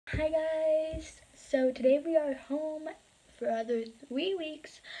Hi guys! So today we are home for other 3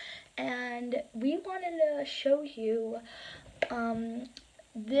 weeks and we wanted to show you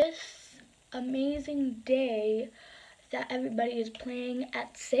this amazing day that everybody is playing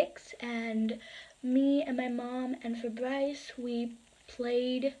at 6, and me and my mom and for Bryce we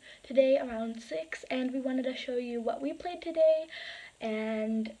played today around 6, and we wanted to show you what we played today,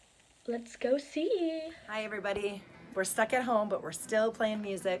 and let's go see. Hi everybody. We're stuck at home, but we're still playing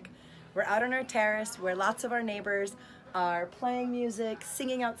music. We're out on our terrace where lots of our neighbors are playing music,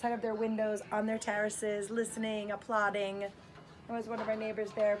 singing outside of their windows on their terraces, listening, applauding. There was one of our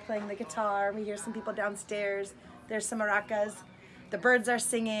neighbors there playing the guitar. We hear some people downstairs. There's some maracas. The birds are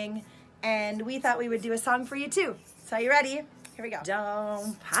singing, and we thought we would do a song for you too. So are you ready? Here we go.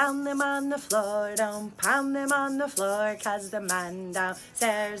 Don't pound them on the floor, don't pound them on the floor, 'cause the man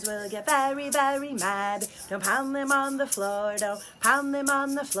downstairs will get very, very mad. Don't pound them on the floor, don't pound them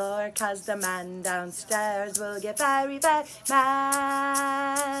on the floor, 'cause the man downstairs will get very, very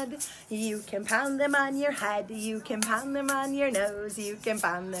mad. You can pound them on your head, you can pound them on your nose, you can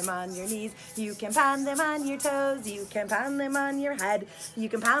pound them on your knees, you can pound them on your toes, you can pound them on your head, you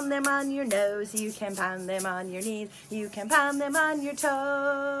can pound them on your nose, you can pound them on your knees, you can pound them on your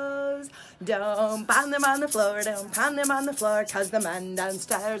toes. Don't pound them on the floor, don't pound them on the floor, 'cause the man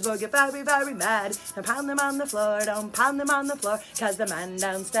downstairs will get very, very mad. Don't pound them on the floor, don't pound them on the floor, 'cause the man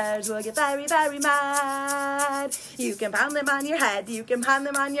downstairs will get very, very mad. You can pound them on your head, you can pound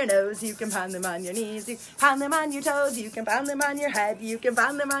them on your nose, you can pound them on your knees, you can pound them on your toes, you can pound them on your head, you can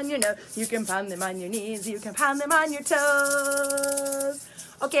pound them on your nose, you can pound them on your knees, you can pound them on your toes.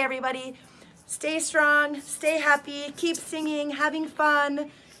 Okay, everybody. Stay strong, stay happy, keep singing, having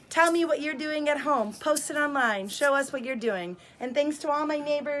fun. Tell me what you're doing at home. Post it online. Show us what you're doing. And thanks to all my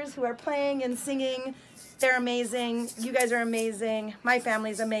neighbors who are playing and singing. They're amazing. You guys are amazing. My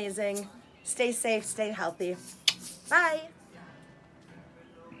family's amazing. Stay safe, stay healthy. Bye.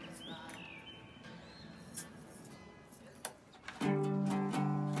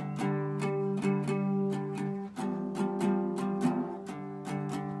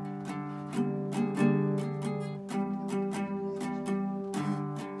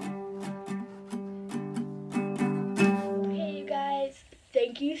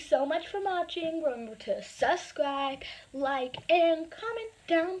 Thank you so much for watching. Remember to subscribe, like, and comment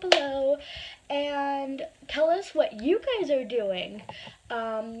down below. And tell us what you guys are doing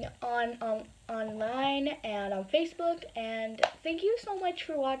online and on Facebook. And thank you so much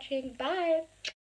for watching. Bye.